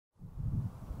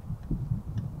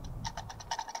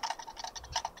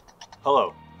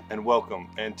Hello and welcome,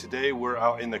 and today we're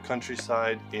out in the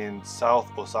countryside in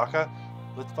South Osaka.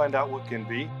 Let's find out what can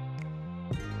be.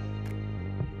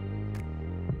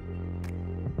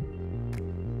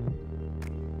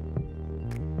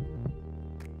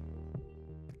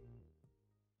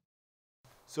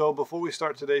 So before we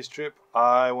start today's trip,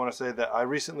 I want to say that I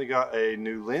recently got a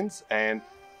new lens, and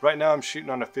right now I'm shooting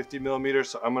on a 50mm,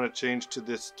 so I'm going to change to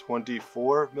this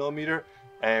 24mm,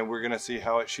 and we're going to see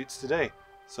how it shoots today.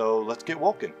 So let's get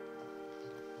walking.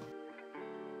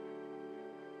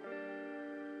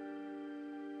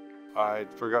 I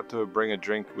forgot to bring a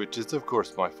drink, which is of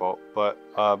course my fault, but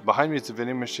behind me is a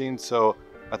vending machine, so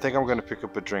I think I'm going to pick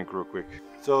up a drink real quick.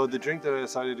 So the drink that I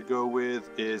decided to go with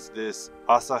is this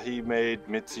Asahi made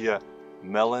Mitsuya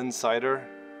melon cider.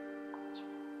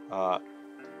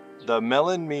 The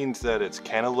melon means that it's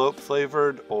cantaloupe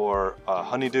flavored or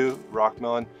honeydew rock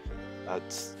melon.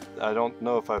 I don't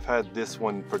know if I've had this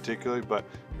one particularly, but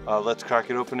let's crack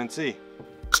it open and see.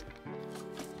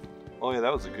 Oh yeah,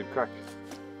 that was a good crack.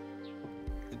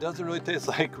 It doesn't really taste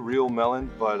like real melon,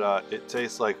 but it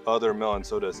tastes like other melon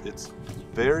sodas. It's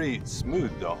very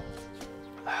smooth though.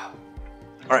 All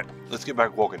right, let's get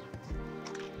back walking.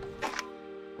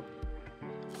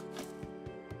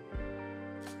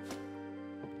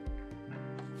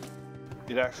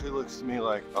 It actually looks to me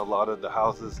like a lot of the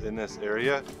houses in this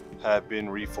area have been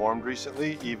reformed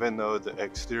recently, even though the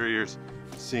exteriors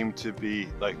seem to be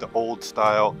like the old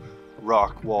style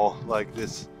rock wall like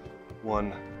this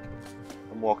one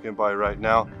I'm walking by right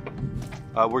now.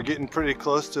 We're getting pretty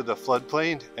close to the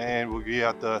floodplain, and we'll be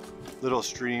at the little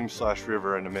stream slash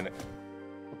river in a minute.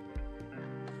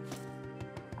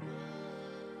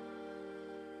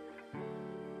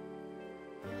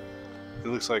 It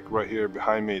looks like right here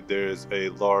behind me there's a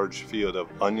large field of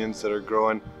onions that are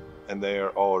growing, and they are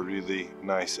all really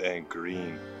nice and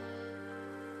green.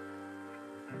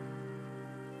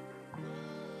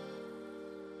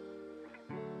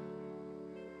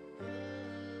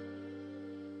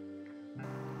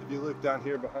 If you look down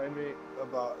here behind me,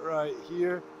 about right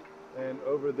here and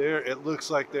over there, it looks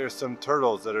like there's some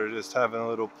turtles that are just having a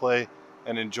little play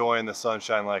and enjoying the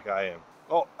sunshine like I am.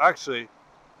 Oh, actually,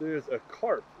 there's a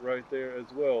carp right there as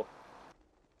well.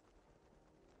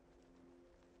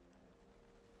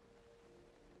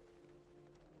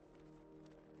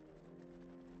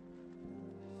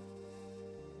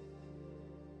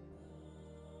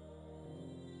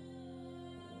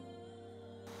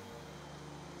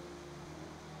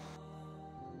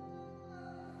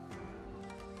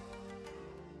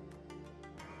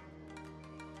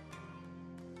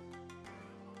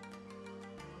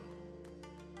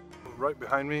 Right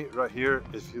behind me, right here,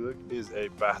 if you look, is a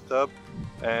bathtub,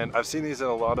 and I've seen these in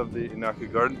a lot of the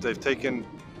Inaka gardens. They've taken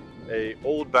a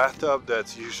old bathtub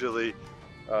that's usually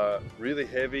really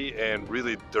heavy and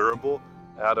really durable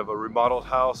out of a remodeled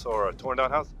house or a torn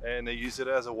down house, and they use it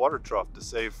as a water trough to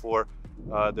save for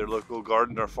their local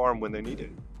garden or farm when they need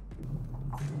it.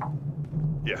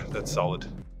 Yeah, that's solid.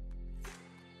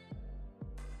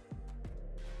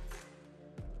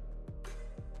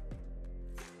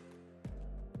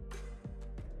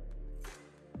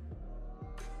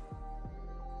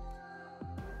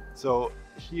 So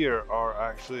here are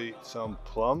actually some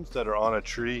plums that are on a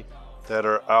tree that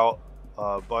are out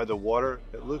by the water.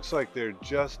 It looks like they're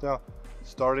just now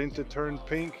starting to turn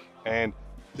pink, and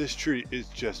this tree is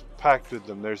just packed with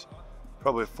them. There's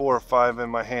probably 4 or 5 in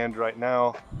my hand right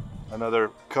now, another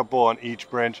couple on each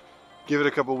branch. Give it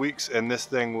a couple weeks and this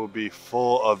thing will be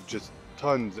full of just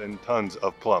tons and tons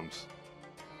of plums.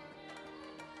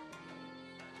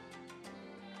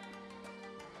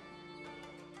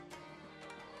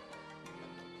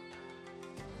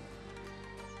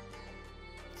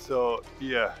 So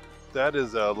yeah, that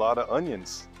is a lot of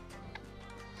onions.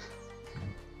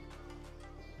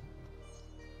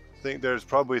 I think there's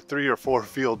probably 3 or 4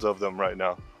 fields of them right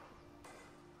now.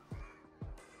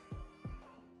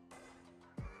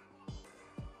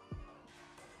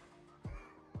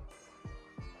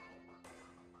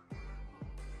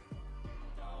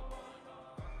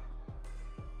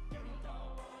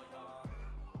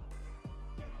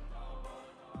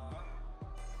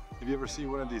 If you ever see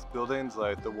one of these buildings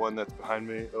like the one that's behind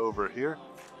me over here,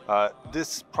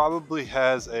 this probably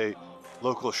has a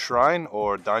local shrine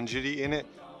or danjiri in it,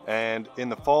 and in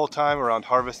the fall time, around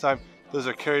harvest time, those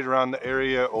are carried around the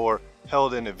area or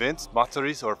held in events,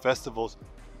 matsuris or festivals,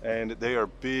 and they are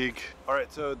big. All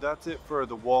right, so that's it for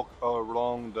the walk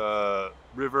along the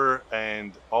river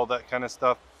and all that kind of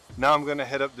stuff. Now I'm gonna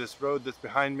head up this road that's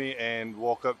behind me and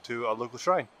walk up to a local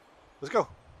shrine. Let's go.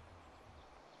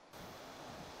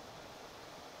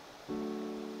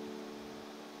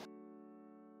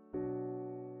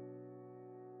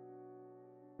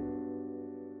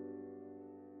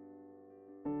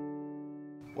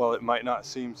 While it might not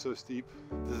seem so steep,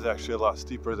 this is actually a lot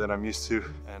steeper than I'm used to,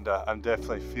 and I'm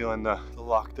definitely feeling the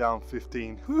lockdown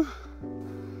 15. Whew.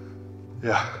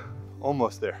 Yeah,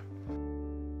 almost there.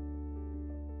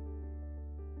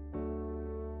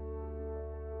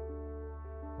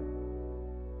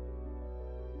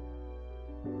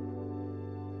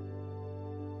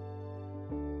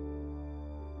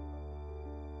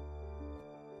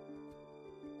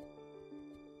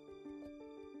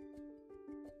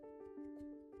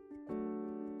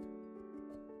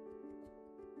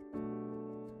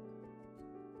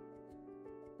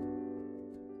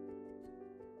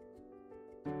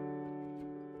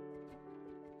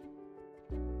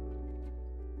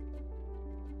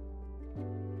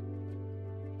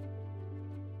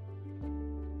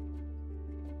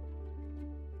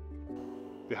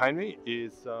 Behind me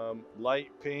is some light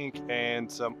pink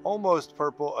and some almost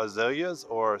purple azaleas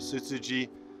or tsutsuji.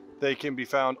 They can be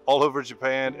found all over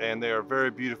Japan and they are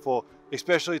very beautiful,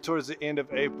 especially towards the end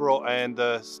of April and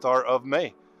the start of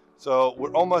May. So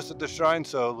we're almost at the shrine,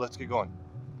 so let's get going.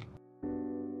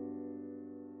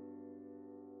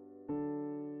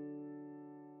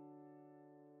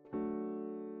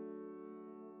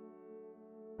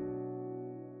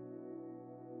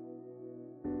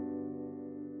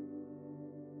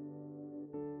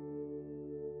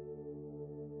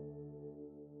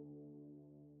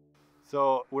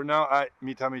 So we're now at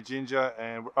Mitami Jinja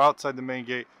and we're outside the main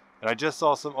gate, and I just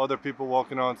saw some other people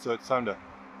walking on, so it's time to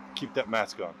keep that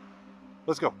mask on.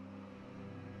 Let's go.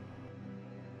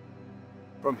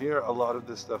 From here, a lot of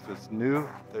this stuff is new.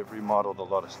 They've remodeled a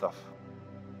lot of stuff.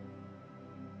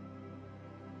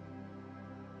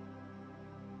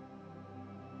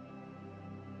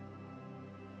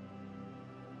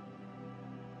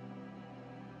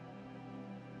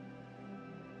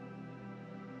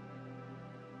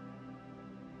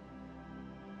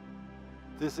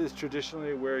 This is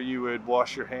traditionally where you would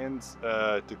wash your hands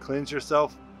to cleanse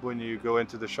yourself when you go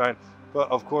into the shrine.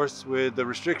 But of course, with the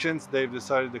restrictions, they've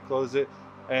decided to close it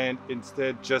and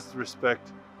instead just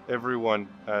respect everyone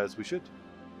as we should.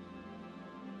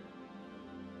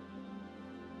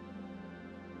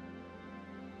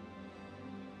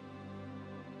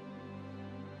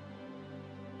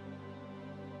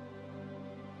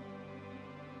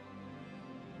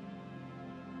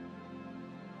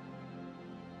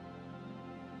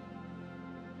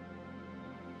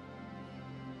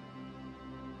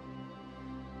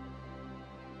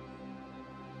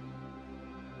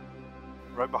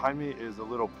 Right behind me is a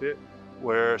little pit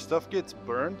where stuff gets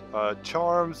burned,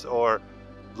 charms or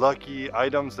lucky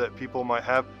items that people might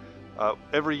have.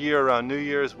 Every year around New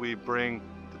Year's, we bring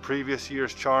the previous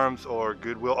year's charms or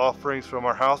goodwill offerings from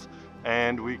our house,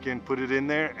 and we can put it in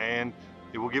there and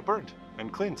it will get burned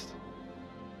and cleansed.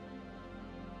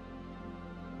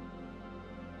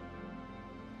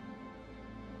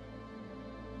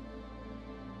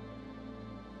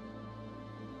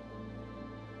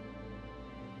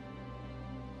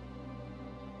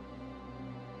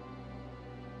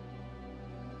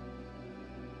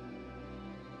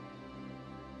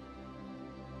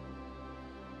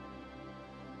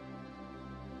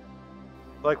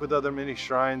 Like with other mini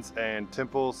shrines and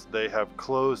temples, they have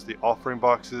closed the offering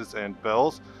boxes and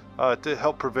bells to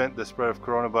help prevent the spread of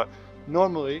corona. But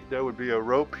normally there would be a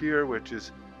rope here which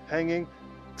is hanging.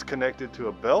 It's connected to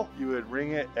a bell. You would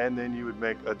ring it and then you would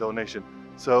make a donation.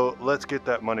 So let's get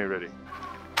that money ready.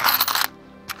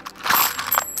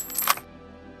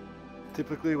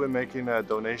 Typically when making a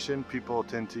donation, people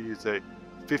tend to use a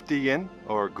 50 yen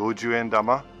or 50 yen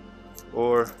dama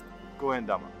or 5 yen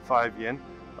dama, 5 yen.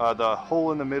 The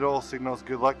hole in the middle signals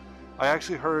good luck. I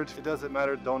actually heard it doesn't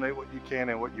matter, donate what you can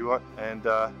and what you want, and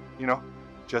you know,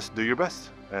 just do your best,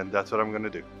 and that's what I'm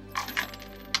gonna do.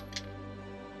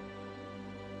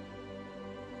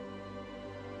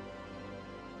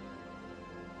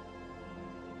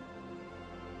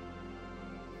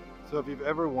 So if you've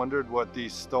ever wondered what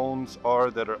these stones are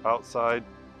that are outside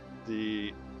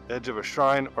the edge of a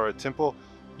shrine or a temple,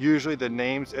 usually the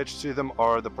names etched to them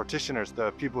are the partitioners,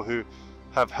 the people who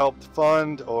have helped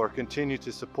fund or continue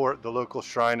to support the local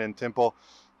shrine and temple.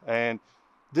 And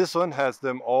this one has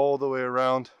them all the way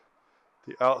around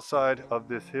the outside of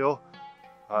this hill.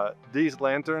 These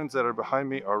lanterns that are behind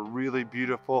me are really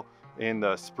beautiful in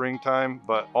the springtime,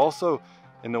 but also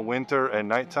in the winter and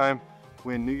nighttime.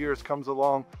 When New Year's comes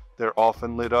along, they're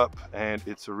often lit up and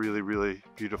it's really, really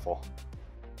beautiful.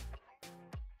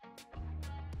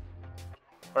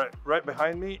 All right, right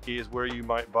behind me is where you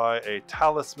might buy a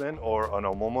talisman or an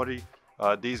omomori.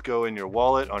 These go in your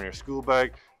wallet, on your school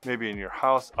bag, maybe in your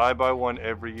house. I buy one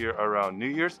every year around New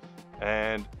Year's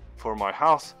and for my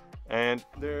house, and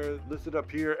they're listed up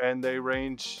here, and they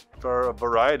range for a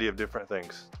variety of different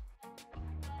things.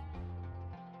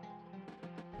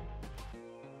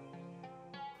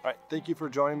 All right, thank you for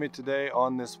joining me today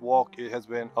on this walk. It has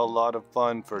been a lot of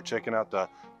fun for checking out the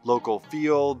local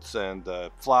fields and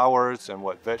the flowers and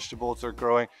what vegetables are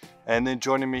growing, and then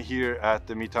joining me here at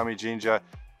the Mitami Jinja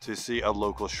to see a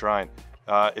local shrine.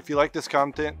 If you like this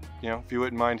content, if you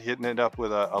wouldn't mind hitting it up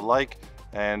with a like,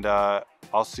 and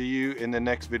I'll see you in the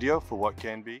next video for what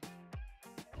can be.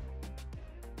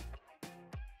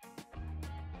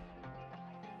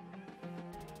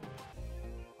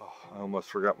 Oh, I almost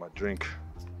forgot my drink.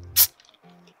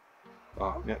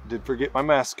 Oh, yeah, did forget my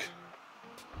mask.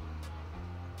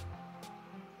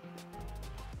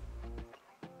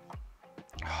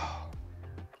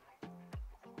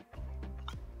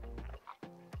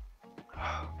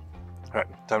 All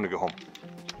right, time to go home.